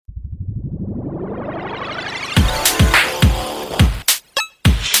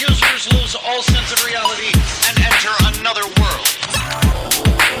lose all sense of reality and enter another world.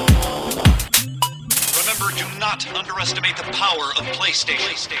 Remember, do not underestimate the power of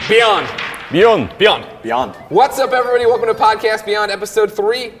PlayStation. Beyond. What's up, everybody? Welcome to Podcast Beyond, episode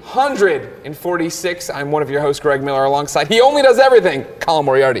 346. I'm one of your hosts, Greg Miller, alongside He Only Does Everything, Colin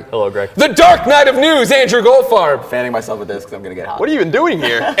Moriarty. Hello, Greg. The Dark Knight of News, Andrew Goldfarb. Fanning myself with this because I'm going to get hot. What are you even doing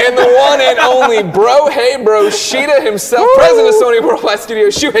here? And the one and only Bro Shida himself, president of Sony Worldwide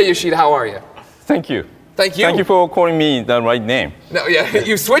Studios, Shuhei Yoshida. How are you? Thank you. Thank you. Thank you for calling me the right name. No, yeah,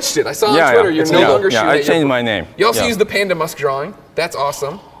 you switched it. I saw on Twitter. You're no longer Shuhei. I changed my name. You also used the Panda Musk drawing. That's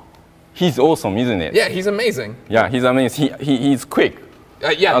awesome. He's awesome, isn't it? Yeah, he's amazing. Yeah, he's amazing. He's quick.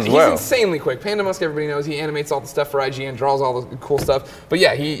 He's well. insanely quick. Panda Musk, everybody knows, he animates all the stuff for IGN, draws all the cool stuff. But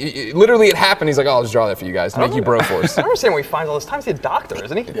yeah, he literally, it happened. He's like, I'll just draw that for you guys to make you Broforce. I don't understand what he finds all this time. He's a doctor,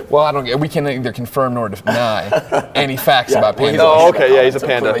 isn't he? Well, we can neither confirm nor deny any facts about Panda. Oh, okay, yeah, he's a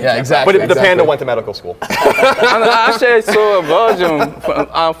panda. Yeah, exactly. But the panda went to medical school. And actually, I saw a version,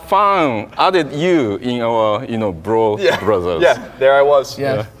 a fan added you in our, Bro Brothers. Yeah, there I was.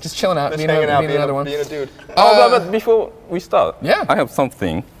 Yeah, just chilling out, Just being hanging out, being another one. being a dude. But before we start, Yeah. I have something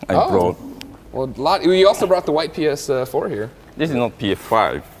I brought. Well, you also brought the white PS4 here. This is not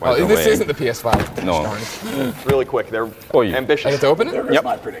PS5. by the This way. isn't the PS5. No. Really quick, they're For you. ambitious. I get to open it? There's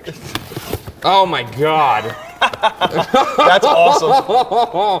my prediction. Oh my God. That's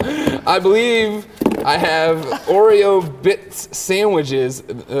awesome. I believe I have Oreo Bits sandwiches.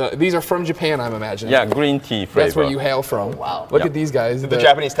 These are from Japan, I'm imagining. Yeah, green tea flavor. That's where you hail from. Wow. Look Yeah. at these guys. The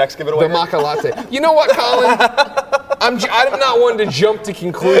Japanese text give it away. The maca latte. You know what, Colin? I'm not one to jump to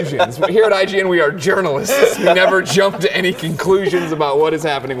conclusions. But here at IGN, we are journalists. We never jump to any conclusions about what is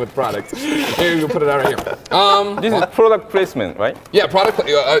happening with products. Here, we'll put it out right here. This is product placement, right? Yeah,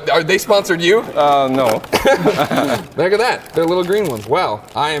 are they sponsored you? No. Look at that. They're little green ones. Well,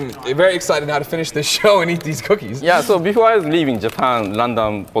 I am very excited now to finish this show and eat these cookies. Yeah, so before I was leaving Japan,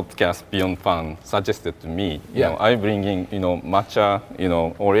 London podcast Beyond Fan suggested to me, I bring in, matcha,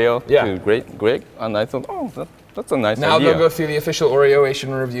 Oreo to Greg, and I thought, that's a nice Now idea. they'll go through the official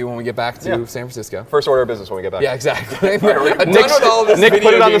Oreoation review when we get back to San Francisco. First order of business when we get back. Yeah, exactly. Done with all of this Nick, video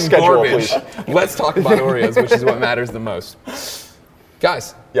put it on the game schedule, garbage. please. Let's talk about Oreos, which is what matters the most.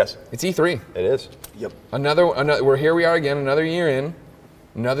 Guys, Yes, it's E3. it is. Yep. Another. Here we are again, another year in.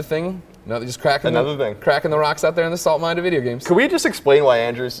 Another thing. Just cracking the rocks out there in the salt mine of video games. Could we just explain why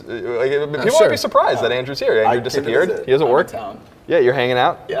Andrew's... people sure. might be surprised that Andrew's here. Andrew disappeared. He doesn't I'm work. in town. Yeah, you're hanging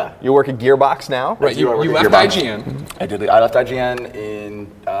out. Yeah. You work at Gearbox now. Right, you work at left Gearbox. IGN. I left IGN in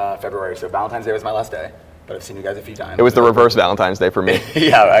February, so Valentine's Day was my last day. But I've seen you guys a few times. It was the reverse Valentine's Day for me.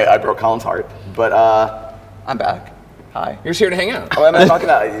 Yeah, I broke Colin's heart. But I'm back. Hi. You're just here to hang out. Oh, I'm not talking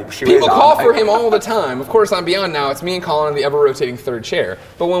about... People call for him all the time. Of course, on Beyond now, it's me and Colin in the ever-rotating third chair.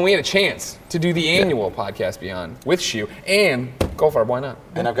 But when we had a chance to do the annual podcast Beyond with Shu and Goldfarb, why not?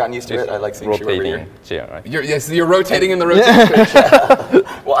 And I've gotten used to it. I like seeing you every year. Rotating chair, right? You're rotating in the rotating chair.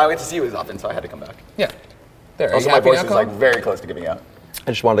 Well, I went to see you as often, so I had to come back. Yeah. There. Are Also, you my happy voice now, is Colin? very close to giving out.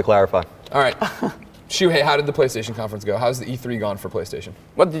 I just wanted to clarify. All right. Shuhei, how did the PlayStation conference go? How's the E3 gone for PlayStation?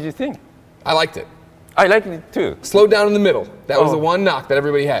 What did you think? I liked it. I liked it too. Slowed down in the middle. That was the one knock that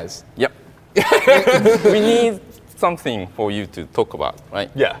everybody has. Yep. We need something for you to talk about,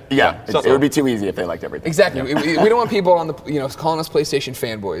 right? Yeah. Yeah, it would be too easy if they liked everything. Exactly. We don't want people on the calling us PlayStation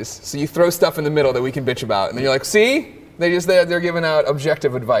fanboys. So you throw stuff in the middle that we can bitch about, and then you're like, see, they're giving out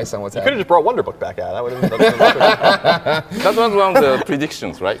objective advice on what's You could have happening. just brought Wonderbook back out. That would have been... That was one of the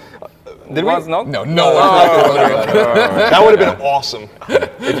predictions, right? Did was we? not? No one. That would have been awesome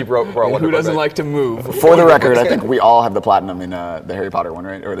if you brought Wonderbook Who doesn't back. like to move? For the record, I think we all have the platinum in the Harry Potter one,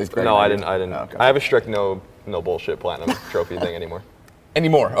 right? Or at least Greg No, I and didn't. Oh, okay. I have a strict no bullshit platinum trophy thing anymore.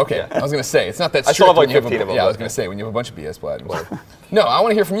 Anymore. Okay. Yeah. I was going to say, it's not that I strict. still have like when you a 15 of them, Yeah, I was but- going to say, when you have a bunch of BS platinums. No, I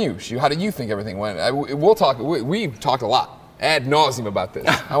want to hear from you, Shu. How did you think everything went? We'll talk. We've talked a lot, ad nauseum about this.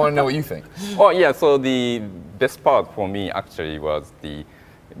 I want to know what you think. Oh yeah, so the best part for me actually was the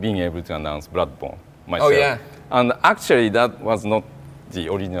being able to announce Bloodborne myself. Oh, yeah. And actually that was not the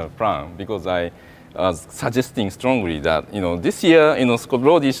original plan because I was suggesting strongly that this year Scott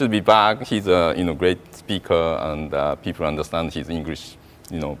Brody should be back. He's a great speaker and people understand his English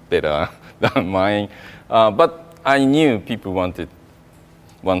better than mine. But I knew people want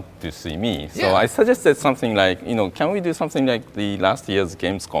to see me. So Yeah. I suggested something like, can we do something like the last year's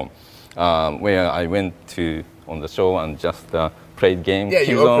Gamescom, where I went on the show and just played game. Yeah,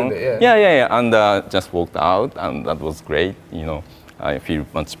 you Killzone. opened it, yeah. Yeah, and just walked out, and that was great. I feel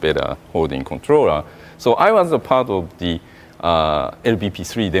much better holding controller. So I was a part of the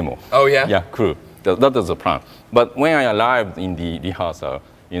LBP3 demo. Oh, yeah? Yeah, crew. That was the plan. But when I arrived in the rehearsal,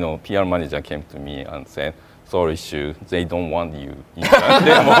 PR manager came to me and said, sorry, Shu, they don't want you in the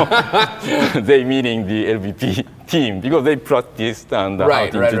demo. They meeting the LVP team because they practiced and how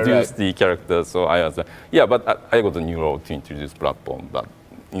to introduce the characters. So I was yeah, but I got a new role to introduce platform. But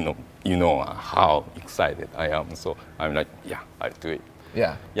you know how excited I am. So I'm like, yeah, I'll do it.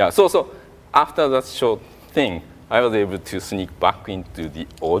 Yeah. Yeah. So after that short thing, I was able to sneak back into the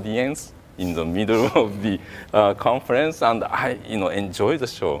audience in the middle of the conference, and I, enjoy the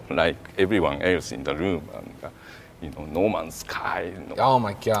show like everyone else in the room. And, No Man's Sky. Oh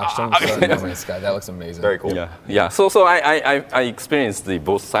my gosh! Don't start No Man's Sky. That looks amazing. Very cool. Yeah. So I experienced the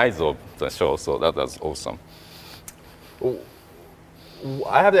both sides of the show. So that was awesome.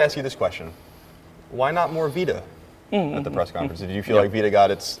 I have to ask you this question. Why not more Vita at the press conference? Did you feel like Vita got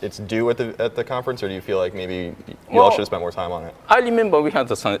its due at the conference, or do you feel like maybe you all should have spent more time on it? I remember we had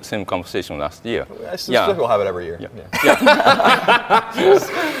the same conversation last year. I suspect we'll have it every year.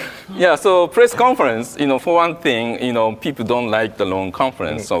 Yeah, so press conference, for one thing, people don't like the long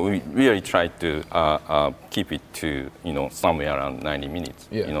conference, so we really try to keep it to, somewhere around 90 minutes,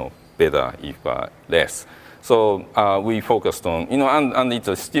 better if less. So we focused on, and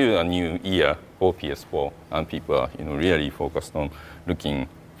it's still a new year for PS4, and people are, really focused on looking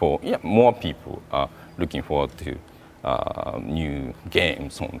for, more people are looking forward to new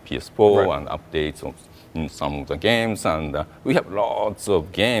games on PS4 and updates on some of the games, and we have lots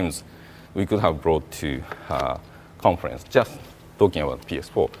of games we could have brought to conference just talking about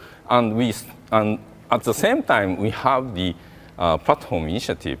PS4, and at the same time we have the platform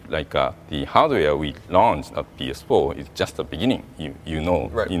initiative, like the hardware we launched at PS4 is just the beginning,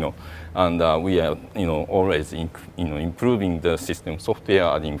 and we are always improving the system software,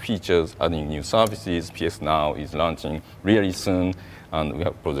 adding features, adding new services. PS Now is launching really soon, and we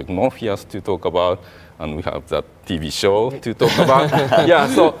have Project Morpheus to talk about, and we have that TV show to talk about.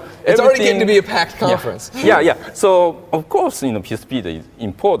 So it's already getting to be a packed conference. So of course, PS Vita is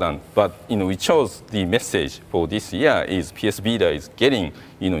important, but we chose the message for this year is PS Vita is getting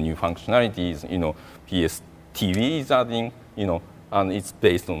new functionalities. PS TV is adding, and it's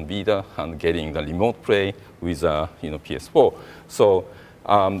based on Vita and getting the remote play with PS4. So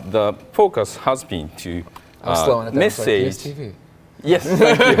the focus has been to message. PS TV. Yes,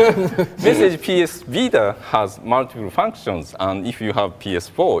 thank you. Message PS Vita has multiple functions, and if you have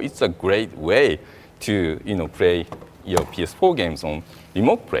PS4, it's a great way to play your PS4 games on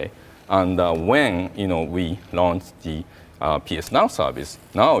remote play. And when we launched the PS Now service,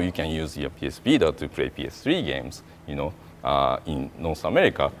 now you can use your PS Vita to play PS3 games, in North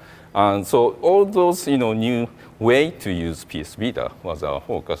America. And so all those new way to use PS Vita was our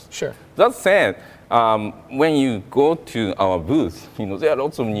focus. Sure. That said, when you go to our booth, there are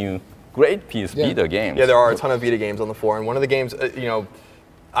lots of new great PS Vita games. Yeah, there are a ton of Vita games on the floor, and one of the games,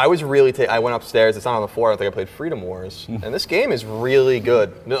 I was really. I went upstairs. It's not on the floor. I think I played Freedom Wars, and this game is really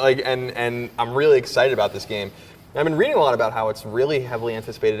good. And I'm really excited about this game. I've been reading a lot about how it's really heavily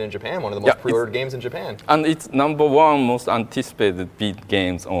anticipated in Japan. One of the most pre-ordered games in Japan. And it's #1 most anticipated beat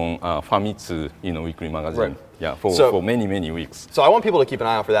games on Famitsu, weekly magazine. Right. Yeah, for many weeks. So I want people to keep an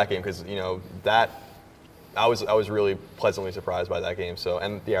eye out for that game because that I was really pleasantly surprised by that game. So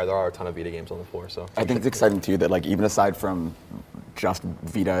there are a ton of Vita games on the floor. So I think it's exciting too that even aside from just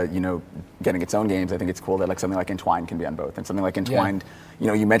Vita, getting its own games, I think it's cool that something like Entwined can be on both. And something like Entwined,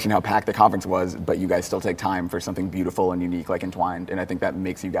 you mentioned how packed the conference was, but you guys still take time for something beautiful and unique like Entwined. And I think that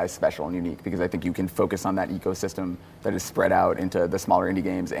makes you guys special and unique because I think you can focus on that ecosystem that is spread out into the smaller indie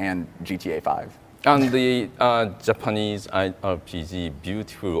games and GTA 5. And the Japanese RPG,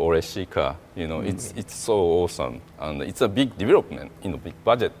 beautiful Oreshika, it's so awesome. And it's a big development, big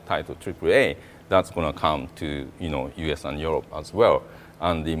budget title, AAA, that's going to come to, US and Europe as well.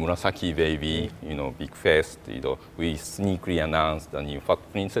 And the Murasaki Baby, big fest, we sneakily announced the new Fat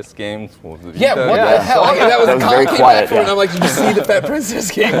Princess games for the Vita. What the hell? That was very quiet. And I'm like, did you see the Fat Princess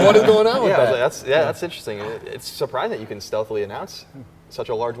game? What is going on with that? That's interesting. It's surprising that you can stealthily announce such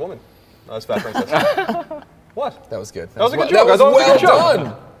a large woman as Fat Princess. What? That was good. That was a good joke. That was well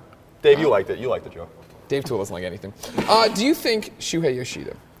done. Dave, you liked it. You liked the joke. Dave Toole doesn't like anything. Do you think, Shuhei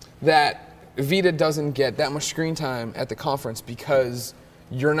Yoshida, that Vita doesn't get that much screen time at the conference because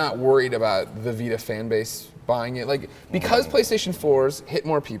you're not worried about the Vita fan base buying it? Because PlayStation 4s hit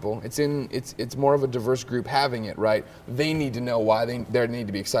more people, it's more of a diverse group having it, right? They need to know why they need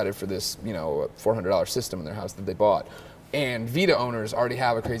to be excited for this, $400 system in their house that they bought. And Vita owners already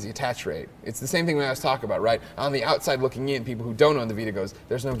have a crazy attach rate. It's the same thing we always talk about, right? On the outside looking in, people who don't own the Vita goes,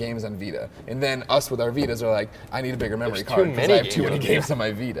 there's no games on Vita. And then us with our Vitas are like, I need a bigger memory card because I have too many games on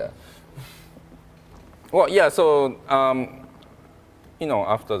my Vita. Well, yeah, so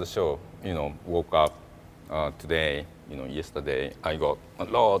after the show, woke up today, yesterday, I got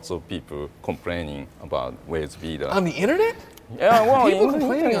lots of people complaining about where's Vita. On the internet? Yeah, well, People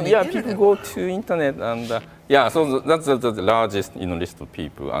complaining on the yeah, internet. people go to internet and so that's the largest list of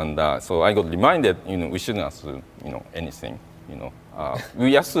people, and so I got reminded, we shouldn't assume anything,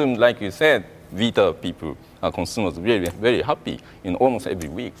 we assume, like you said, Vita people, consumers, very very happy. Almost every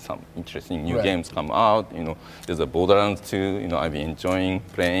week, some interesting new games come out. There's a Borderlands 2. I've been enjoying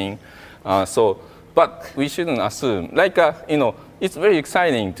playing. But we shouldn't assume, it's very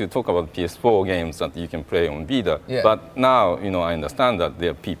exciting to talk about PS4 games that you can play on Vita. Yeah. But now, I understand that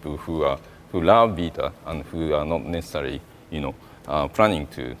there are people who love Vita and who are not necessarily, planning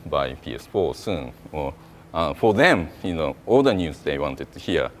to buy PS4 soon. Or for them, all the news they wanted to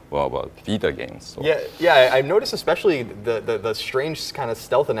hear were about Vita games. So. Yeah. I've noticed especially the strange kind of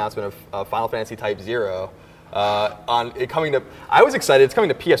stealth announcement of Final Fantasy Type 0. On it coming to, I was excited. It's coming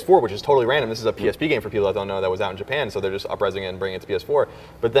to PS4, which is totally random. This is a PSP game for people that don't know that was out in Japan, so they're just uprising it and bringing it to PS4.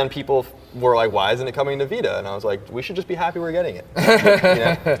 But then people were like, "Why isn't it coming to Vita?" And I was like, "We should just be happy we're getting it."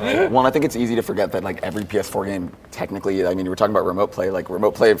 Well, I think it's easy to forget that every PS4 game, technically, you were talking about remote play.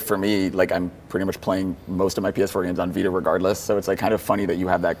 Remote play for me, I'm pretty much playing most of my PS4 games on Vita regardless. So it's kind of funny that you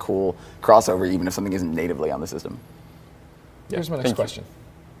have that cool crossover, even if something isn't natively on the system. Here's my next question.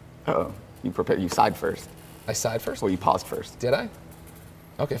 Oh, you side first. I side first? Well, you paused first. Did I?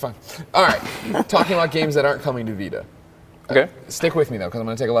 Okay, fine. All right. Talking about games that aren't coming to Vita. Okay. Stick with me, though, because I'm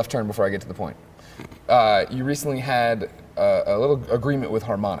going to take a left turn before I get to the point. You recently had a little agreement with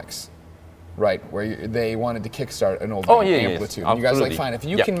Harmonix, right, where they wanted to kickstart an old Oh, yeah, game, yes, Amplitude. And you guys were like, absolutely. fine, if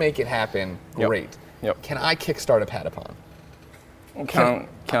you Yep. can make it happen, Yep. great. Yep. Can I kickstart a Patapon?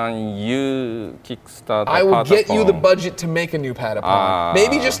 Can you kickstart? I will get you the Patapon? budget to make a new Patapon.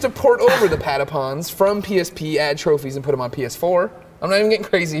 Maybe just to port over the Patapons from PSP, add trophies, and put them on PS4. I'm not even getting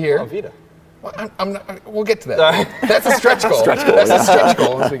crazy here. Oh, Vita. Well, I'm not, we'll get to that. That's a stretch goal. That's a stretch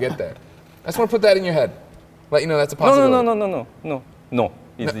goal once we get there. I just want to put that in your head. Let you know that's a possibility. No.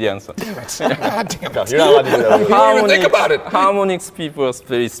 Is the answer. God damn it. You're not allowed to do that. You didn't even think about it. Harmonix people are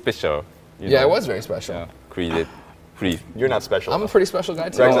very special. Yeah, it was very special. Yeah, created free. You're not special. I'm a pretty special guy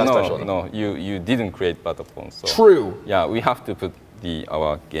too. Greg's not special. No, you didn't create Patapon. So True. Yeah, we have to put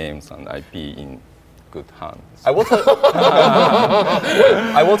our games and IP in good hands. I will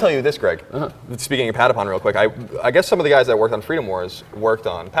tell you this, Greg. Speaking of Patapon real quick, I guess some of the guys that worked on Freedom Wars worked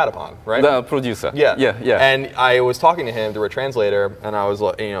on Patapon, right? The producer. Yeah. Yeah. And I was talking to him through a translator, and I was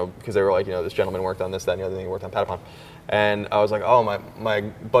like, because they were like, this gentleman worked on this, that, and the other thing, he worked on Patapon. And I was like, oh, my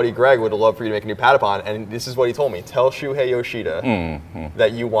buddy Greg would love for you to make a new Patapon. And this is what he told me. Tell Shuhei Yoshida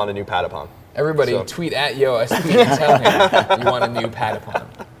that you want a new Patapon. Everybody So- tweet at YoSP and tell him you want a new Patapon.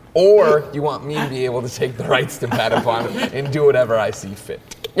 Or you want me to be able to take the rights to Patapon and do whatever I see fit.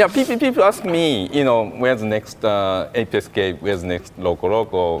 Yeah, people ask me, where's the next Ape Escape, where's the next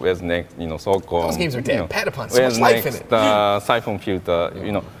Loco, where's the next, Soko. Those games are dead. Patapon, so where's much life in next, it. Siphon Filter,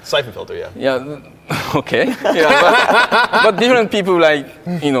 Siphon Filter, yeah. Yeah, okay. Yeah, but different people like,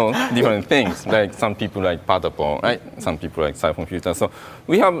 different things. Like some people like Patapon, right? Some people like Siphon Filter. So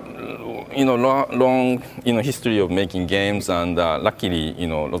we have, long, history of making games, and luckily,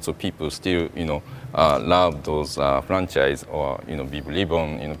 lots of people still, love those franchise, or we believe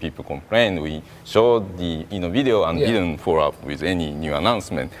on. People complain. We showed the video and didn't follow up with any new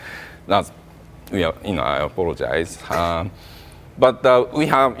announcement. That's I apologize. But we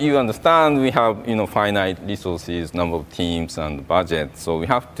have, you understand, we have finite resources, number of teams, and budget. So we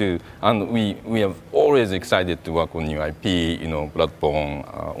have to, and we are always excited to work on new IP, Bloodborne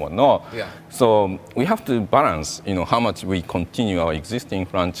or not. Yeah. So we have to balance, how much we continue our existing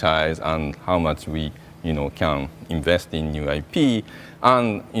franchise and how much we, can invest in new IP,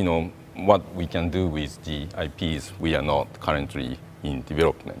 and what we can do with the IPs we are not currently in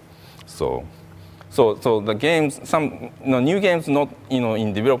development. So the games, some new games not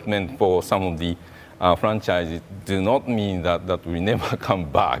in development for some of the franchises do not mean that will never come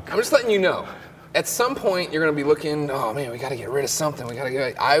back. I'm just letting you know. At some point, you're going to be looking. Oh man, we got to get rid of something. We got to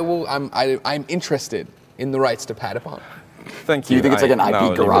get. I'm interested in the rights to Patapon. Thank Do you. you think it's like an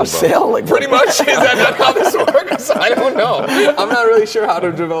now IP garage remember. sale? Pretty much. Is that not how this works? I don't know. I'm not really sure how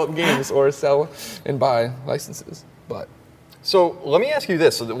to develop games or sell and buy licenses, but. So let me ask you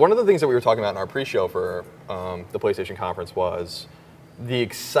this. So one of the things that we were talking about in our pre-show for the PlayStation conference was the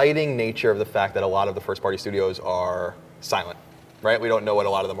exciting nature of the fact that a lot of the first-party studios are silent, right? We don't know what a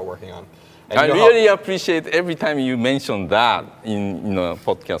lot of them are working on. And I you know really appreciate every time you mention that in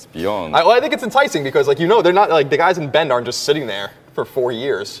Podcast Beyond. I think it's enticing because, they're not like the guys in Bend aren't just sitting there for 4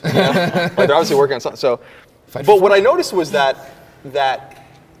 years. Like they're obviously working on something. So, but what I noticed was that that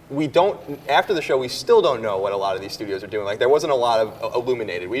we don't, after the show, we still don't know what a lot of these studios are doing. Like, there wasn't a lot of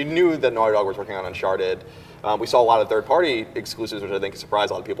illuminated. We knew that Naughty Dog was working on Uncharted. We saw a lot of third-party exclusives, which I think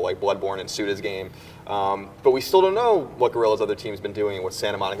surprised a lot of people, like Bloodborne and Suda's game. But we still don't know what Guerrilla's other team's been doing, what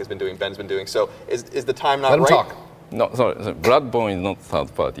Santa Monica's been doing, Ben's been doing. So is the time not Let him right? talk. No, sorry, Bloodborne is not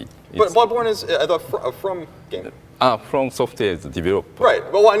third party. But Bloodborne is a From game. From Software is the developer. Right.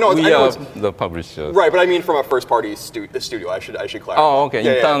 Well, I know. We I know are it's, the publisher. right, but I mean from a first-party studio. I should clarify. Oh, okay.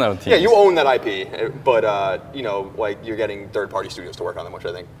 Internal Yeah, teams. you own that IP, but you know, like you're getting third-party studios to work on them, which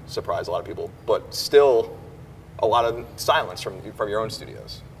I think surprised a lot of people. But still, a lot of silence from your own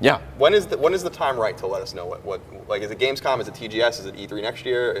studios. Yeah. When is the time right to let us know what like, is it Gamescom, is it TGS, is it E3 next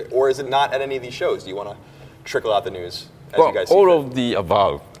year, or is it not at any of these shows? Do you want to trickle out the news as you guys see all fit? of the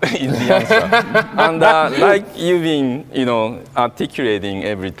above is the answer. And like you've been, articulating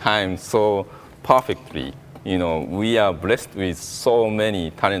every time so perfectly, we are blessed with so many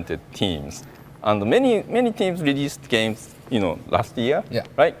talented teams, and many teams released games, last year, Yeah.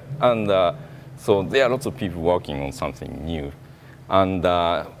 right? And so there are lots of people working on something new, and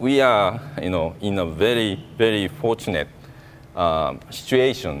we are, in a very, very fortunate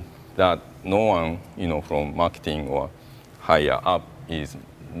situation that no one, from marketing or higher up is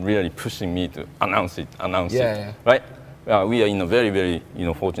really pushing me to announce it, Yeah. right? We are in a very, very,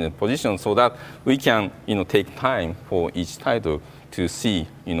 fortunate position so that we can, take time for each title to see,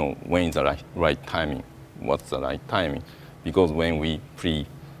 when is the right timing, what's the right timing. Because when we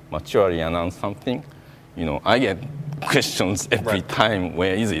prematurely announce something, I get questions every time,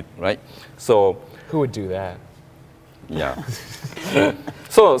 where is it, right? So, Who would do that? yeah.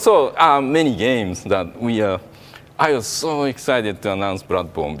 So many games that I was so excited to announce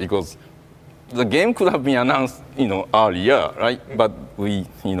Bloodborne because the game could have been announced, earlier, right? But we,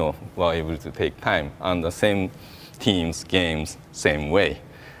 were able to take time, and the same teams, games, same way.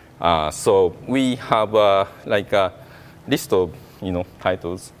 So we have like a list of,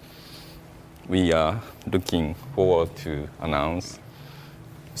 titles we are looking forward to announce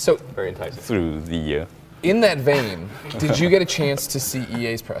So, Very enticing. through the year. in that vein, did you get a chance to see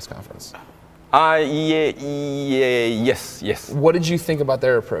EA's press conference? Yes. What did you think about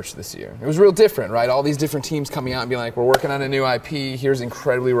their approach this year? It was real different, right? All these different teams coming out and being like, we're working on a new IP, here's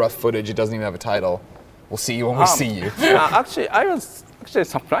incredibly rough footage, it doesn't even have a title. We'll see you when we see you. Actually, I was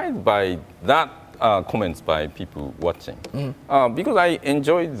surprised by that comments by people watching because I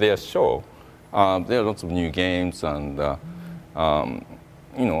enjoyed their show. There are lots of new games, and I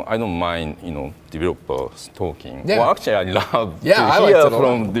don't mind developers talking. Yeah. Well, actually, I love Yeah, to I liked hear it a lot.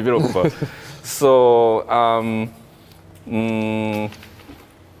 from developers. So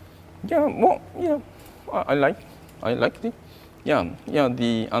I liked it. Yeah.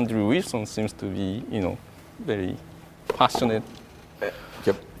 The Andrew Wilson seems to be very passionate.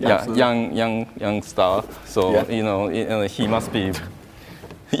 Yep. Yeah, absolutely. young star. So Yeah. he must be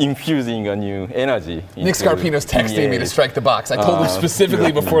infusing a new energy. Nick Scarpino's texting me to strike the box. I told him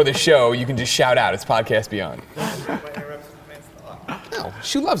specifically before the show, you can just shout out, it's Podcast Beyond. No,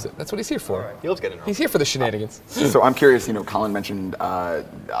 Shu loves it. That's what he's here for. He loves getting He's here for the shenanigans. So I'm curious, Colin mentioned,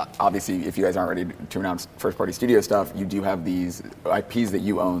 obviously, if you guys aren't ready to announce first-party studio stuff, you do have these IPs that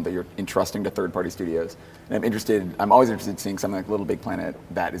you own that you're entrusting to third-party studios. And I'm always interested in seeing something like Little Big Planet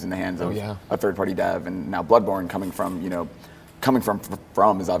that is in the hands of a third-party dev, and now Bloodborne coming from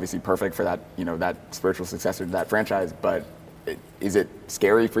is obviously perfect for that, that spiritual successor to that franchise, but is it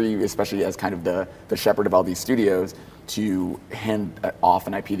scary for you, especially as kind of the shepherd of all these studios, to hand off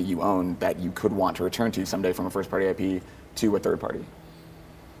an IP that you own that you could want to return to someday from a first-party IP to a third party?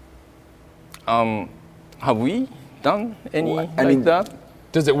 Have we done any I mean, that?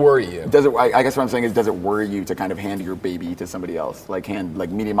 Does it worry you? Does it? I guess what I'm saying is, does it worry you to kind of hand your baby to somebody else, like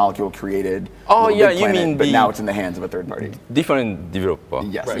Media Molecule created? Oh, Little yeah, Big you Planet, mean but the- now it's in the hands of a third party. Different developer.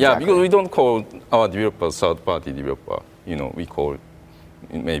 Yes, Yeah, exactly. because we don't call our developer third-party developer. We call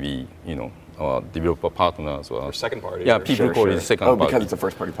maybe our developer partners or second party. Yeah, or- people Sure, call sure. it second Oh, party. because it's a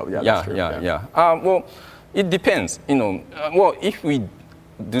first-party public. Yeah, that's true. Yeah. Well, it depends. Well, if we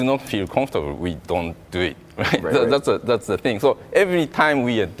do not feel comfortable, we don't do it. Right. Right. That's the thing. So every time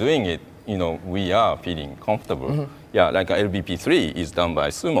we are doing it, we are feeling comfortable. Yeah, like LBP3 is done by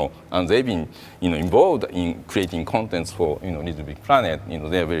Sumo, and they've been, involved in creating contents for, Little Big Planet.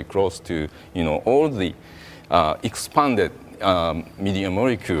 They're very close to, all the expanded Media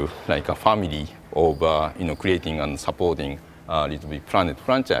Molecule, like a family of, creating and supporting Little Big Planet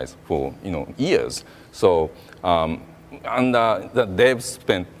franchise for, years. So, and the devs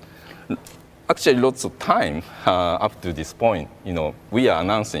spent actually lots of time up to this point. We are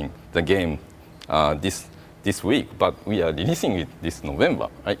announcing the game this this week, but we are releasing it this November,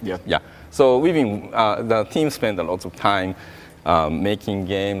 right? Yeah. Yeah. So we've been, the team spent a lot of time making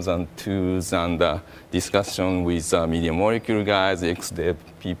games and tools and discussion with Media Molecule guys, ex-dev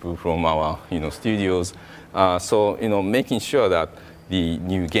people from our studios. So making sure that the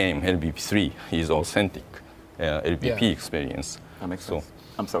new game LBP3 is authentic LBP experience. That makes sense.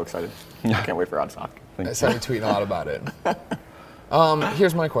 I'm so excited. I can't wait for Oddsock. I started tweeting a lot about it.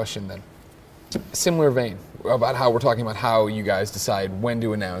 Here's my question then. Similar vein about how we're talking about how you guys decide when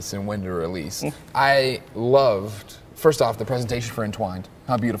to announce and when to release. I loved, first off, the presentation for Entwined,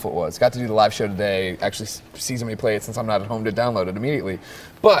 how beautiful it was. Got to do the live show today, actually see somebody play it since I'm not at home to download it immediately.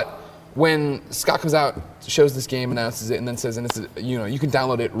 But when Scott comes out, shows this game, announces it, and then says, and it's, you can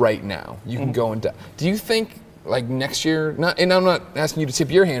download it right now. You can go and do you think like next year, and I'm not asking you to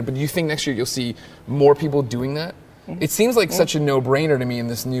tip your hand, but do you think next year you'll see more people doing that? It seems like such a no-brainer to me in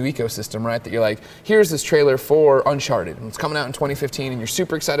this new ecosystem, right? That you're like, here's this trailer for Uncharted, and it's coming out in 2015, and you're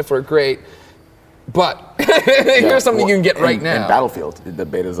super excited for it, great. But here's something you can get right now. And Battlefield, the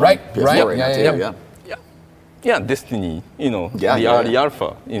beta's on Right, PS4 right, right now yeah. too. Yeah, Destiny, the early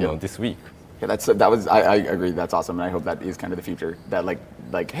alpha, this week. Yeah, I agree. That's awesome, and I hope that is kind of the future. That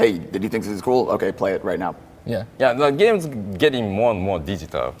like, hey, did you think this is cool? Okay, play it right now. Yeah. Yeah, the game's getting more and more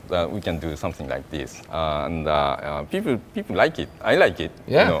digital. We can do something like this, and people like it. I like it.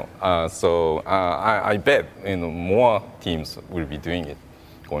 Yeah. So I bet more teams will be doing it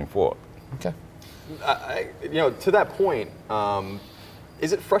going forward. Okay. To that point,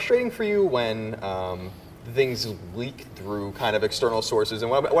 is it frustrating for you when things leak through kind of external sources? And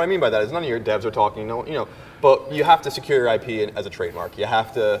what I mean by that is none of your devs are talking, but you have to secure your IP as a trademark. You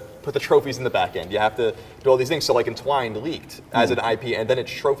have to put the trophies in the back end. You have to do all these things. So like Entwined leaked as an IP, and then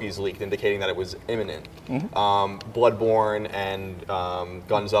its trophies leaked, indicating that it was imminent. Bloodborne and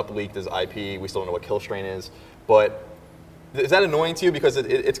Guns Up leaked as IP. We still don't know what Killstrain is. But is that annoying to you? Because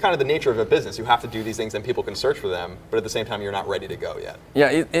it's kind of the nature of a business. You have to do these things and people can search for them, but at the same time, you're not ready to go yet.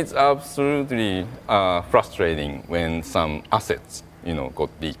 Yeah, it's absolutely frustrating when some assets, got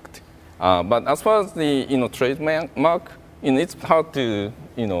leaked. But as far as the, trademark, it's hard to,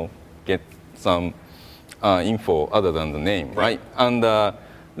 get some info other than the name, right? And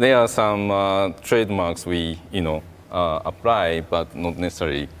there are some trademarks we, apply, but not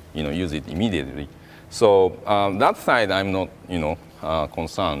necessarily, use it immediately. So that side, I'm not,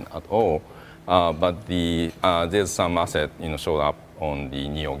 concerned at all. But there's some asset, showed up on the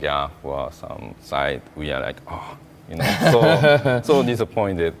NeoGAF or some site. We are like, so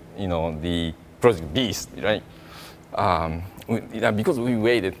disappointed. The Project Beast, right? Because we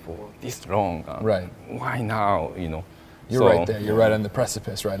waited for this long. Right. Why now? You're right there. You're right on the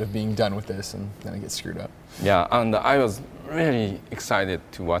precipice, right, of being done with this, and then it gets screwed up. Yeah, and I was really excited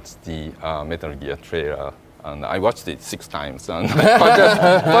to watch the Metal Gear trailer, and I watched it 6 times. And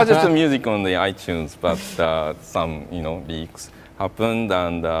purchased the music on the iTunes, but some leaks happened,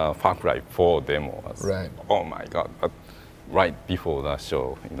 and Far Cry 4 demo was, oh my God! But right before the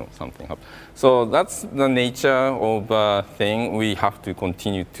show, something happened. So that's the nature of thing. We have to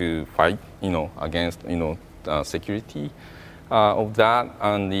continue to fight, against security of that,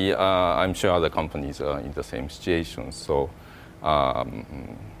 and I'm sure other companies are in the same situation. So,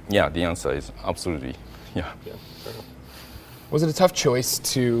 the answer is absolutely, yeah. Was it a tough choice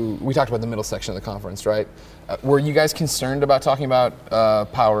we talked about the middle section of the conference, right? Were you guys concerned about talking about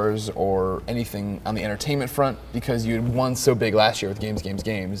powers or anything on the entertainment front? Because you had won so big last year with Games,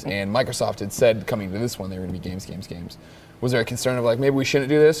 and Microsoft had said coming to this one they were going to be Games. Was there a concern of like, maybe we shouldn't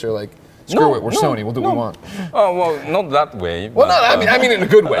do this, or like, screw it, we're Sony, we'll do what we want? Oh, well, not that way. Well, no, I mean in a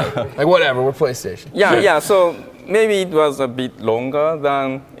good way. Like, whatever, we're PlayStation. Yeah, so maybe it was a bit longer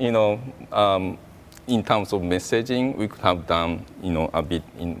than, in terms of messaging, we could have done, a bit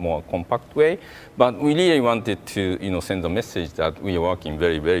in more compact way. But we really wanted to, send a message that we are working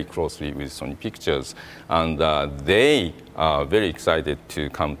very, very closely with Sony Pictures, and they are very excited to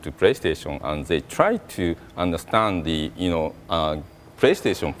come to PlayStation, and they try to understand the,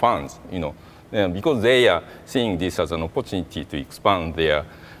 PlayStation fans, because they are seeing this as an opportunity to expand their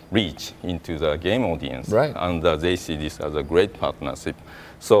reach into the game audience, right. And they see this as a great partnership.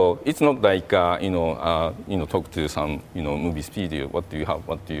 So it's not like talk to some movie studio. What do you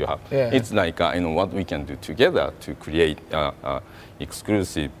have? Yeah. It's like what we can do together to create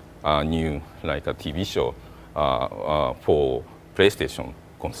exclusive new like a TV show for PlayStation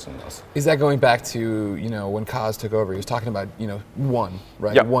consumers. Is that going back to, when Kaz took over, he was talking about, one,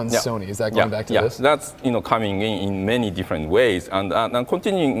 right? Yeah, One yeah. Sony. Is that going back to this? That's coming in many different ways, and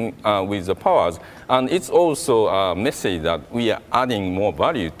continuing with the powers. And it's also a message that we are adding more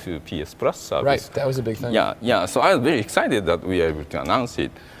value to PS Plus service. Right, that was a big thing. Yeah. So I was very excited that we are able to announce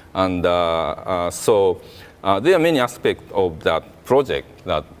it, and so there are many aspects of that project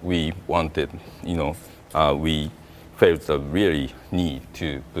that we wanted. We felt the really need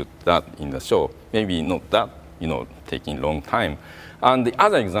to put that in the show. Maybe not that, taking a long time. And the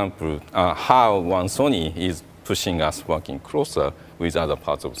other example, how One Sony is pushing us working closer with other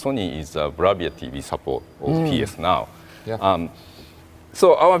parts of Sony is Bravia TV support of PS Now. Yeah.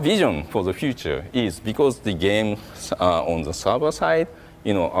 So our vision for the future is, because the games on the server side,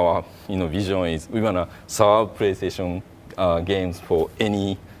 our vision is we want to serve PlayStation games for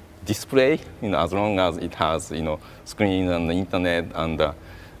any display, as long as it has, screen and the internet and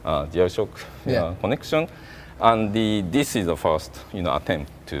DualShock connection. And this is the first,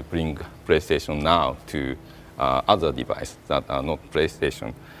 attempt to bring PlayStation Now to other devices that are not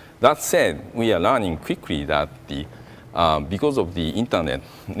PlayStation. That said, we are learning quickly that because of the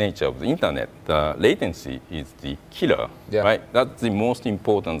nature of the internet, the latency is the killer, right? That's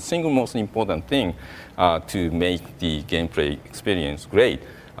the single most important thing to make the gameplay experience great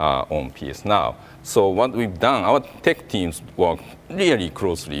on PS Now. So what we've done, our tech teams work really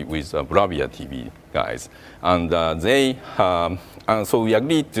closely with Bravia TV guys, and so we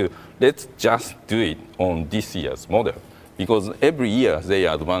agreed to let's just do it on this year's model, because every year they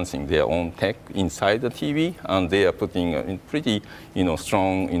are advancing their own tech inside the TV, and they are putting in pretty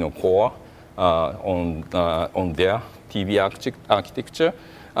strong core on their TV architecture,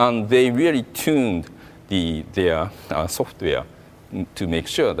 and they really tuned their software to make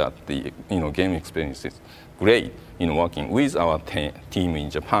sure that the game experience is great working with our team in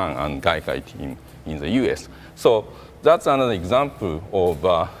Japan and Gaikai team in the US. So that's another example of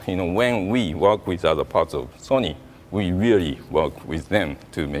when we work with other parts of Sony, we really work with them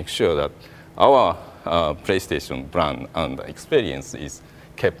to make sure that our PlayStation brand and experience is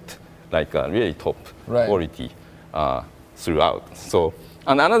kept like a really top quality throughout. So,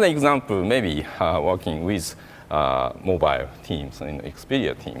 and another example, maybe working with mobile teams and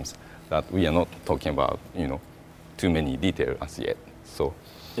Xperia teams that we are not talking about, too many details as yet. So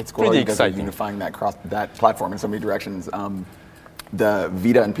it's cool you guys are unifying that platform in so many directions. The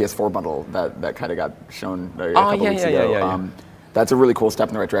Vita and PS4 bundle that kind of got shown a couple weeks ago. That's a really cool step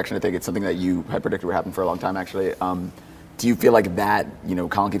in the right direction. I think it's something that you had predicted would happen for a long time, actually. Do you feel like that,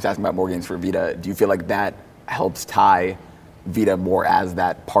 Colin keeps asking about more games for Vita, do you feel like that helps tie Vita more as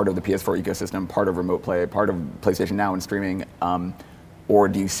that part of the PS4 ecosystem, part of remote play, part of PlayStation Now and streaming? Or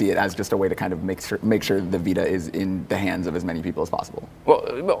do you see it as just a way to kind of make sure the Vita is in the hands of as many people as possible?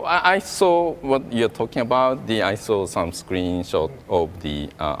 Well, I saw what you're talking about. I saw some screenshot of the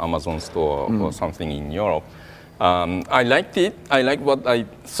Amazon store or something in Europe. I liked it. I like what I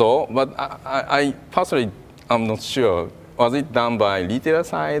saw, but I personally am not sure. Was it done by retailer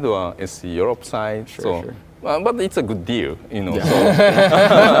side or SC Europe side? Sure. But it's a good deal, So.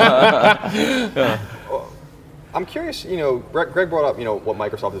 I'm curious, Greg brought up, what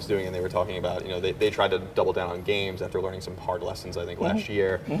Microsoft is doing, and they were talking about, they tried to double down on games after learning some hard lessons, I think, last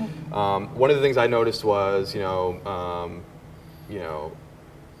year. One of the things I noticed was,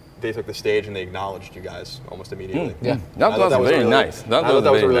 they took the stage and they acknowledged you guys almost immediately. That was very nice. I thought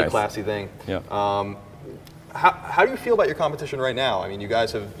that was a really nice. classy thing. Yeah. How do you feel about your competition right now? I mean, you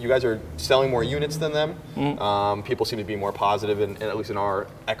guys are selling more units than them. People seem to be more positive, and at least in our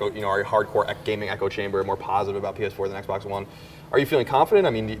our hardcore gaming echo chamber, more positive about PS4 than Xbox One. Are you feeling confident? I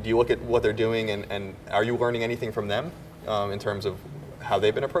mean, do you look at what they're doing, and are you learning anything from them in terms of how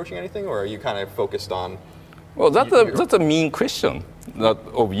they've been approaching anything, or are you kind of focused on? Well, that's a mean question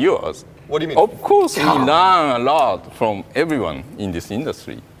of yours. What do you mean? Of course, we learn a lot from everyone in this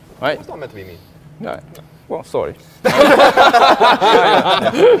industry, right? It's not meant to be mean. Yeah. Well, sorry. I'm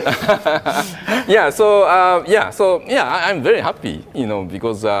very happy,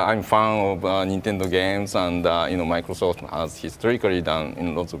 because I'm fan of Nintendo games, and Microsoft has historically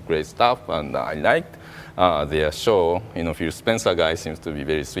done lots of great stuff, and I liked their show. Phil Spencer guy seems to be a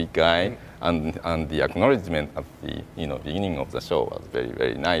very sweet guy, and the acknowledgement at the beginning of the show was very,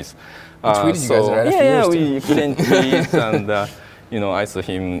 very nice. He tweeted you guys right after yours, we exchanged tweets, and I saw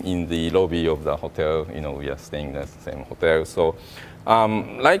him in the lobby of the hotel. We are staying in the same hotel. So,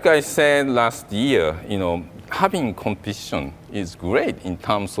 like I said last year, having competition is great in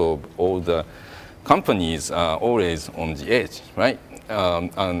terms of all the companies are always on the edge, right?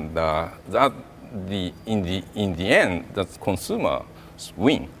 In the end, that's consumer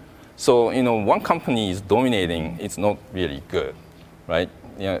win. So one company is dominating. It's not really good, right?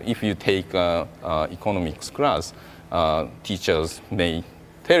 If you take economics class, teachers may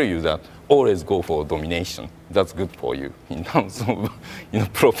tell you that always go for domination. That's good for you in terms of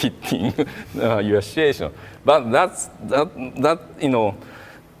profiting your situation. But that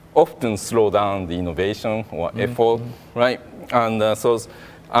often slow down the innovation or effort, right? And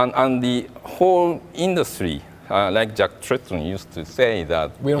and the whole industry, like Jack Tretton used to say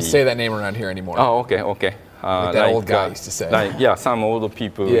that we don't say that name around here anymore. Oh, okay. Like that old guy used to say. Some older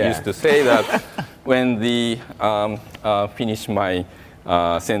people used to say that when the finish my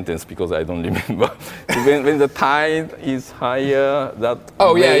sentence because I don't remember. when the tide is higher, that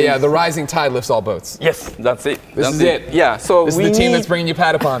the rising tide lifts all boats. Yes, that's it. This is it. Yeah, so this is the team that's bringing you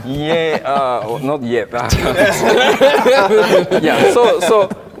Patapon. Not yet. So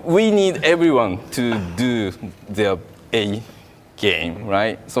we need everyone to do their A game,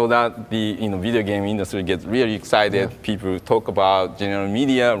 right? So that the video game industry gets really excited. People talk about, general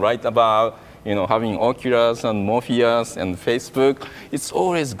media write about, having Oculus and Morpheus and Facebook. It's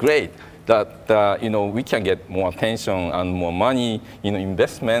always great that we can get more attention and more money,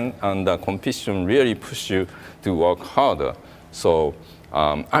 investment, and competition really push you to work harder. So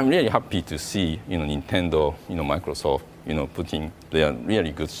I'm really happy to see Nintendo, Microsoft, putting their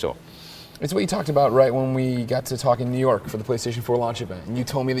really good show. It's what you talked about right when we got to talk in New York for the PlayStation 4 launch event. And you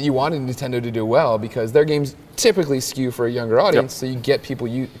told me that you wanted Nintendo to do well because their games typically skew for a younger audience, so you get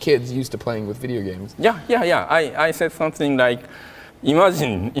kids used to playing with video games. I said something like,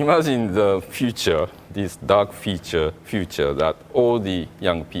 imagine the future, this dark future that all the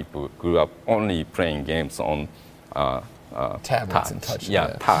young people grew up only playing games on tablets and touch.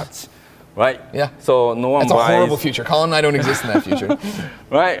 Touch. Right? Yeah. So no one buys. That's a horrible future. Colin and I don't exist in that future.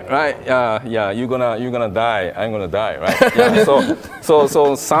 Right. You're gonna die. I'm gonna die. Right.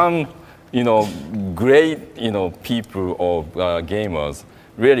 So some great people or gamers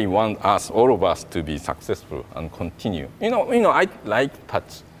really want all of us to be successful and continue. I like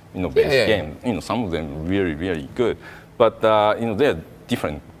touch based games. Some of them really really good, but they're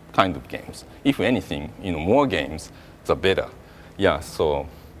different kind of games. If anything, more games, the better.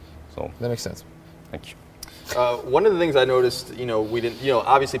 So that makes sense. Thank you. One of the things I noticed, we didn't,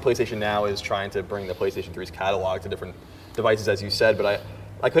 obviously PlayStation Now is trying to bring the PlayStation 3's catalog to different devices, as you said, but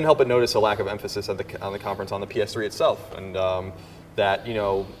I couldn't help but notice a lack of emphasis on the conference on the PS3 itself, and that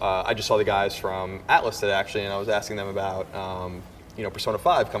I just saw the guys from Atlas today actually, and I was asking them about Persona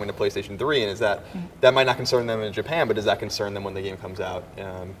 5 coming to PlayStation 3, and that might not concern them in Japan, but does that concern them when the game comes out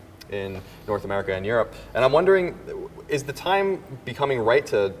in North America and Europe? And I'm wondering, is the time becoming right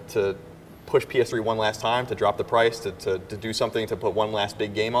to push PS3 one last time, to drop the price, to do something, to put one last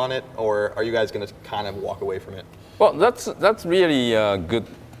big game on it, or are you guys going to kind of walk away from it? Well, that's really a good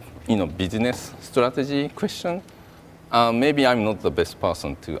business strategy question. Maybe I'm not the best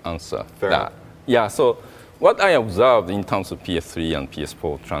person to answer that. Yeah, so what I observed in terms of PS3 and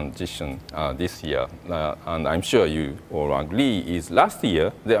PS4 transition this year, and I'm sure you all agree, is last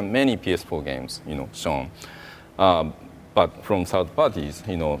year there are many PS4 games shown, but from third parties,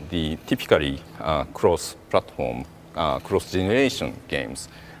 the typically cross-platform, cross-generation games,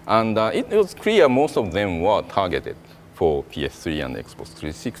 and it was clear most of them were targeted for PS3 and Xbox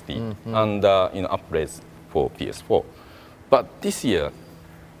 360, and upgrades for PS4. But this year,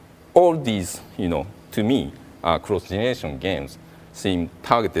 all these, to me, cross-generation games seem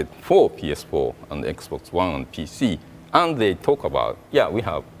targeted for PS4 and Xbox One and PC, and they talk about, we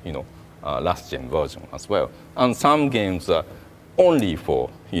have, last-gen version as well. And some games are only for,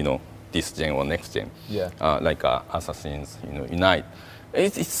 this gen or next gen, like Assassin's, Unite.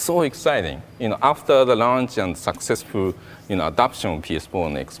 It's so exciting. After the launch and successful, adoption of PS4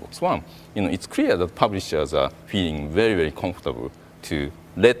 and Xbox One, it's clear that publishers are feeling very, very comfortable to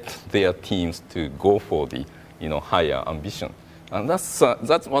let their teams to go for the, higher ambition, and that's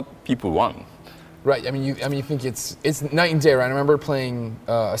what people want. Right. I mean, you think it's night and day, right? I remember playing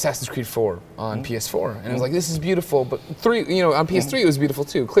Assassin's Creed 4 on PS4, and I was like, this is beautiful. But on PS3 it was beautiful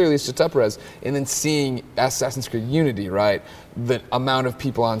too. Clearly, it's just up-res. And then seeing Assassin's Creed Unity, right? The amount of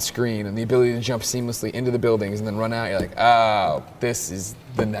people on screen and the ability to jump seamlessly into the buildings and then run out. You're like, oh, this is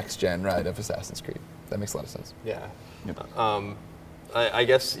the next gen, right, of Assassin's Creed. That makes a lot of sense. Yeah. I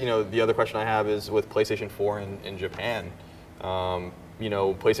guess the other question I have is with PlayStation 4 in Japan.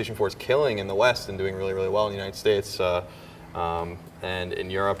 PlayStation 4 is killing in the West and doing really, really well in the United States, and in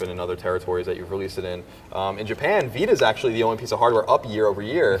Europe and in other territories that you've released it in. In Japan, Vita is actually the only piece of hardware up year over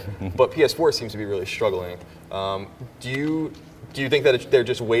year, but PS4 seems to be really struggling. Do you think that they're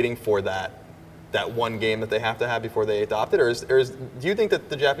just waiting for that that one game that they have to have before they adopt it, or do you think that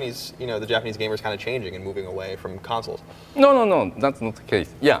the Japanese gamer is kind of changing and moving away from consoles? No, that's not the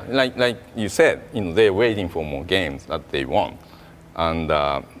case. Yeah, like you said, they're waiting for more games that they want, and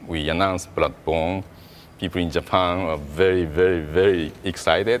we announced Bloodborne. People in Japan are very, very, very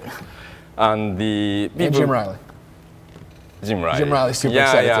excited, and Jim Riley. Jim Riley's super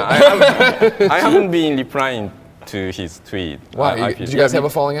excited. Yeah. I haven't been replying to his tweet. Why? Did you guys have a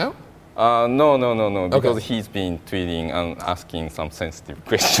falling out? No, because Okay. he's been tweeting and asking some sensitive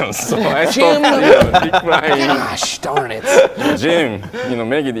questions. So I stopped replying. Gosh darn it. Jim,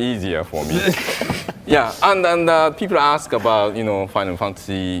 make it easier for me. Yeah, and people ask about Final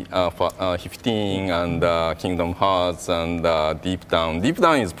Fantasy 15 and Kingdom Hearts and Deep Down. Deep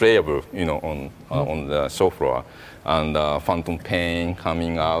Down is playable, on the show floor, and Phantom Pain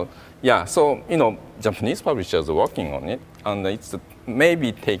coming out. Yeah, so Japanese publishers are working on it, and it's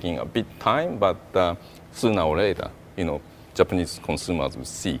maybe taking a bit time, but sooner or later, Japanese consumers will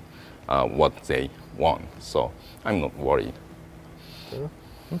see what they want. So I'm not worried.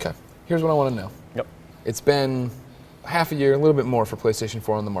 Okay. Here's what I want to know. Yep. It's been half a year, a little bit more for PlayStation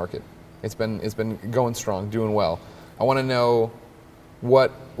 4 on the market. It's been going strong, doing well. I want to know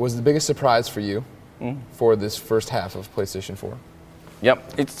what was the biggest surprise for you for this first half of PlayStation 4?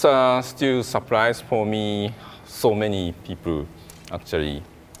 Yep, it's still a surprise for me. So many people actually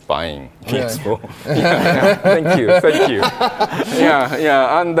buying PS4. Yeah. Thank you.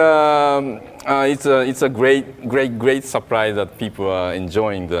 Yeah, and it's a great surprise that people are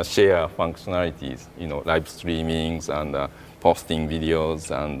enjoying the share functionalities. Live streamings and posting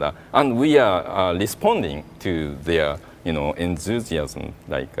videos, and we are responding to their enthusiasm.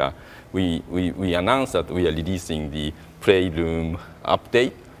 Like we announced that we are releasing the Playroom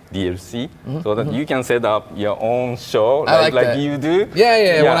update DLC, so that you can set up your own show like you do.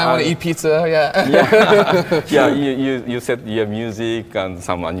 Yeah. When I want to eat pizza, Yeah, you set your music and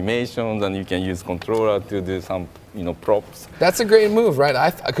some animations, and you can use controller to do some props. That's a great move,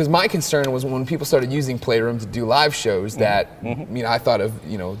 right? Because my concern was when people started using Playroom to do live shows that, I thought of,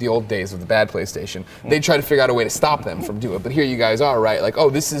 the old days of the bad PlayStation. They'd try to figure out a way to stop them from doing it. But here you guys are, right? Like, oh,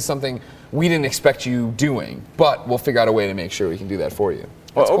 this is something we didn't expect you doing, but we'll figure out a way to make sure we can do that for you.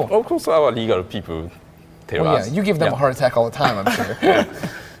 That's Well, cool. of course, our legal people tell Well, us. yeah, you give them a heart attack all the time, I'm sure.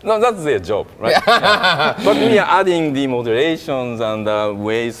 No, that's their job, right? Yeah. But we are adding the moderations and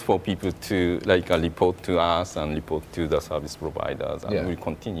ways for people to report to us and report to the service providers, and we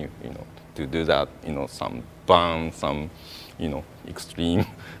continue, to do that. Some ban, some, extreme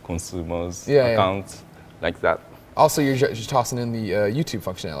consumers accounts like that. Also, you're just tossing in the YouTube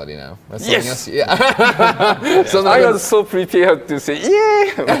functionality now. That's something Yes. else. Yeah. I was so prepared to say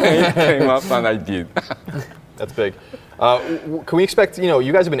yeah when it came up, and I did. That's big. Can we expect,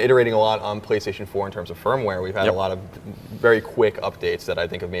 you guys have been iterating a lot on PlayStation 4 in terms of firmware. We've had a lot of very quick updates that I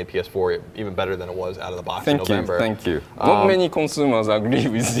think have made PS4 even better than it was out of the box in November. Thank you. Not many consumers agree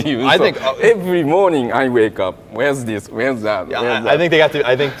with you. I so think every morning I wake up, where's this, where's that? Yeah, where's I that? think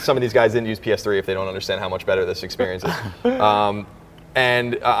I think some of these guys didn't use PS3 if they don't understand how much better this experience is.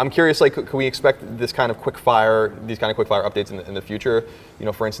 And I'm curious, can we expect these kind of quick fire updates in the future?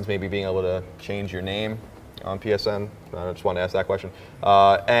 For instance, maybe being able to change your name on PSN. I just wanted to ask that question.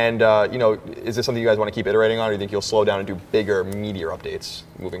 Is this something you guys want to keep iterating on, or do you think you'll slow down and do bigger, meatier updates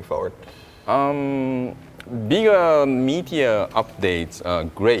moving forward? Bigger media updates are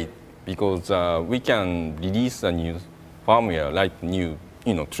great because we can release a new firmware like new,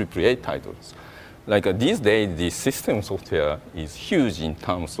 AAA titles. These days, the system software is huge in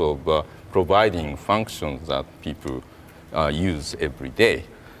terms of providing functions that people use every day.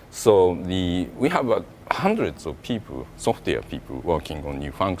 So we have hundreds of people, software people, working on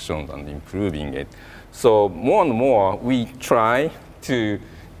new functions and improving it. So more and more, we try to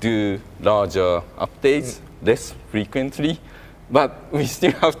do larger updates less frequently, but we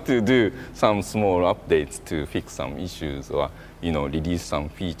still have to do some small updates to fix some issues or release some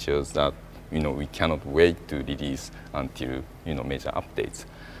features that we cannot wait to release until major updates.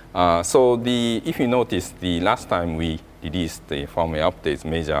 If you notice, the last time we released the firmware updates,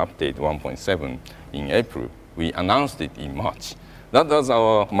 major update 1.7 in April, we announced it in March. That was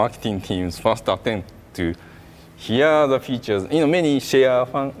our marketing team's first attempt to hear the features. Many share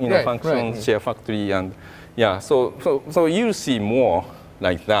functions, share factory, and so you'll see more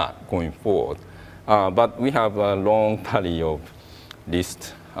like that going forward. But we have a long tally of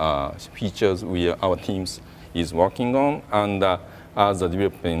list features our teams is working on, and as the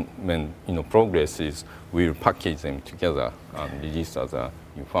development progresses, we'll package them together and release as a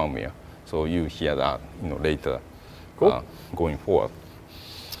new firmware. So you hear that later, going forward.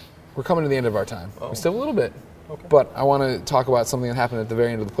 we're coming to the end of our time. We still have a little bit. Okay. But I want to talk about something that happened at the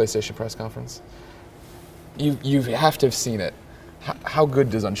very end of the PlayStation press conference. You have to have seen it. How good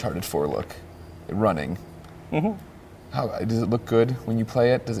does Uncharted 4 look running? Mm-hmm. How does it look good when you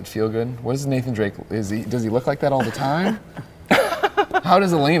play it? Does it feel good? What does Nathan Drake? Does he look like that all the time? How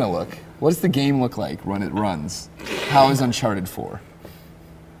does Elena look? What does the game look like when it runs? How is Uncharted 4?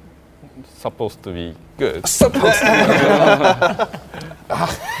 Supposed to be good. Supposed to be.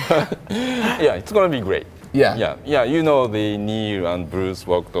 Yeah, it's gonna be great. Yeah. Yeah. You know, the Neil and Bruce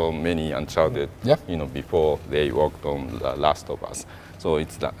worked on many Uncharted. Yep. You know, before they worked on The Last of Us. So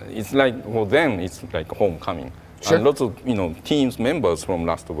it's like for them, it's like homecoming. Sure. And lots of teams members from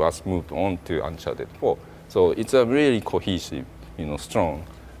Last of Us moved on to Uncharted 4. So it's a really cohesive, strong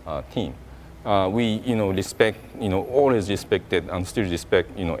team. We respect, always respected and still respect,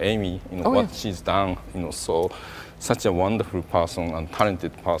 Amy, what she's done, such a wonderful person and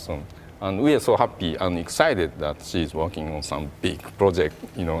talented person. And we are so happy and excited that she's working on some big project,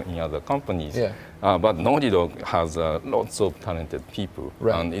 in other companies. Yeah. But Naughty Dog has lots of talented people,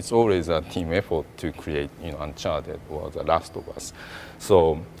 right. And it's always a team effort to create, Uncharted or The Last of Us.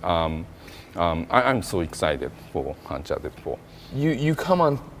 So I'm so excited for Uncharted 4. You come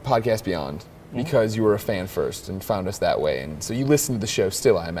on Podcast Beyond because you were a fan first and found us that way, and so you listen to the show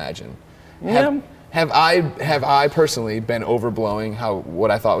still, I imagine. Yeah. Have I personally been overblowing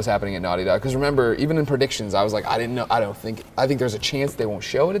what I thought was happening at Naughty Dog? Because remember, even in predictions, I was like, I think there's a chance they won't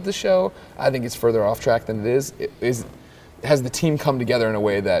show it at the show. I think it's further off track than it is. Has the team come together in a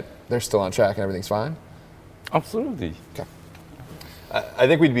way that they're still on track and everything's fine? Absolutely. Okay. I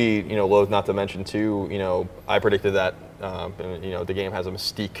think we'd be, loath not to mention too, I predicted that, the game has a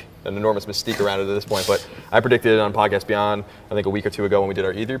mystique, an enormous mystique around it at this point, but I predicted it on Podcast Beyond, I think a week or two ago when we did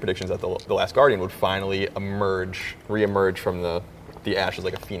our E3 predictions that The Last Guardian would finally re-emerge from the ashes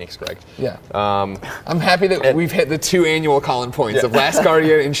like a phoenix, Greg. Yeah. I'm happy that we've hit the 2 annual Colin points of Last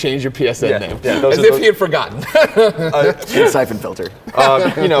Guardian and change your PSN name. Yeah, as if he had forgotten. Siphon filter.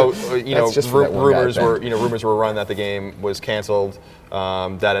 Rumors were run that the game was canceled.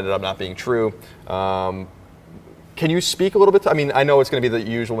 That ended up not being true. Can you speak a little bit? I know it's going to be the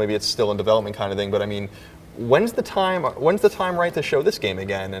usual. Maybe it's still in development kind of thing. But when's the time right to show this game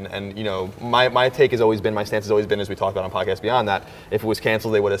again? And my take has always been, my stance has always been, as we talked about on Podcast Beyond, that if it was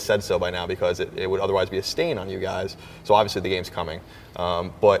canceled, they would have said so by now because it would otherwise be a stain on you guys. So obviously the game's coming.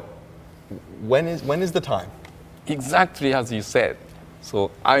 But when is the time? Exactly as you said.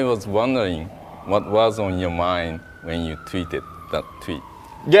 So I was wondering what was on your mind when you tweeted that tweet.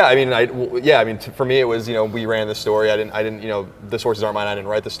 Yeah, for me it was, we ran the story. I didn't, the sources aren't mine. I didn't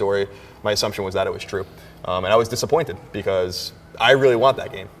write the story. My assumption was that it was true, and I was disappointed because I really want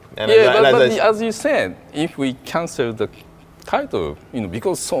that game. And as you said, if we cancel the title,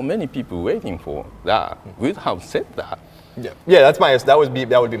 because so many people waiting for that, we'd have said that. Yeah,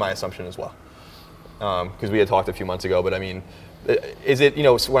 that would be my assumption as well, because we had talked a few months ago. But is it,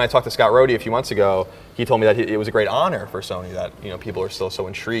 when I talked to Scott Rhodey a few months ago, he told me that it was a great honor for Sony that, people are still so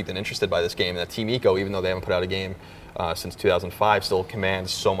intrigued and interested by this game, and that Team Ico, even though they haven't put out a game since 2005, still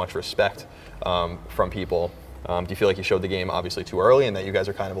commands so much respect from people. Do you feel like you showed the game obviously too early and that you guys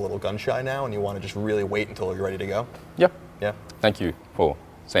are kind of a little gun shy now and you want to just really wait until you're ready to go? Yeah. Yeah. Thank you for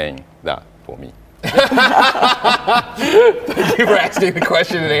saying that for me. Thank you for asking the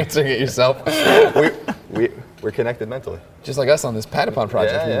question and answering it yourself. We're connected mentally. Just like us on this Patapon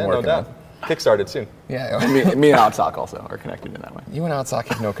project we've been working on. Kickstarted soon. Yeah. me and Outsock also are connected in that way. You and Outsock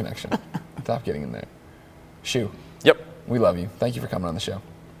have no connection. Stop getting in there. Shu. Yep. We love you. Thank you for coming on the show.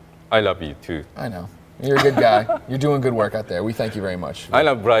 I love you too. I know. You're a good guy. You're doing good work out there. We thank you very much. I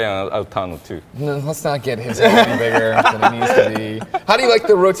love Brian Altano too. No, let's not get his head any bigger than it needs to be. How do you like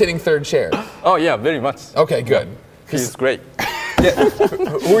the rotating third chair? Oh yeah, very much. Okay, good. He's great. Yeah.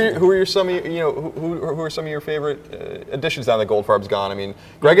 Who are some of your favorite additions now that Goldfarb's gone?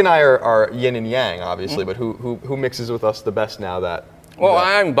 Greg and I are yin and yang, obviously, but who mixes with us the best now that? Well,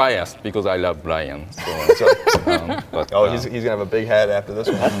 I'm biased because I love Brian. He's gonna have a big head after this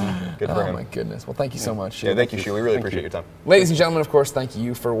one. Good for him. Oh my goodness. Well, thank you so much. Yeah, thank you, Shu. We really appreciate your time. Ladies and gentlemen, of course, thank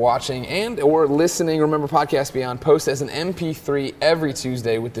you for watching and/or listening. Remember, Podcast Beyond posts as an MP3 every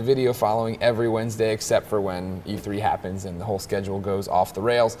Tuesday with the video following every Wednesday, except for when E3 happens and the whole schedule goes off the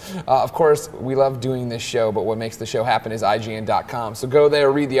rails. Of course, we love doing this show, but what makes the show happen is IGN.com. So go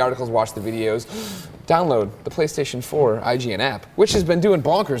there, read the articles, watch the videos. Download the PlayStation 4 IGN app, which has been doing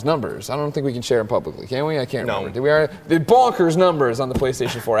bonkers numbers. I don't think we can share them publicly, can we? I can't remember. Did we already? The bonkers numbers on the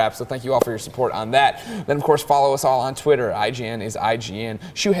PlayStation 4 app, so thank you all for your support on that. Then, of course, follow us all on Twitter. IGN is IGN.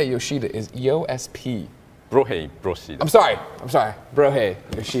 Shuhei Yoshida is YoSP. Brohei Broshida. I'm sorry. Brohei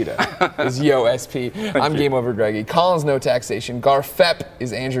Yoshida is YoSP. I'm Game Over Greggy. Colin's No Taxation. Garfep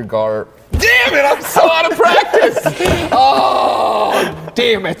is Andrew Gar. Damn it! I'm so out of practice. Oh,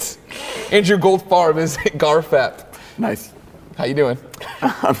 damn it! Andrew Goldfarb is Garfep. Nice. How you doing?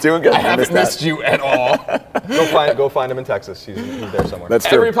 I'm doing good. I haven't missed you at all. Go find him in Texas. He's there somewhere. That's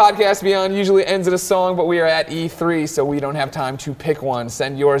true. Every podcast Beyond usually ends in a song, but we are at E3, so we don't have time to pick one.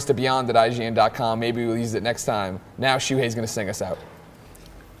 Send yours to beyond@ign.com. Maybe we'll use it next time. Now Shuhei's going to sing us out.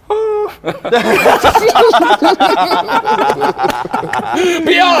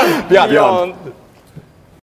 Beyond! Beyond.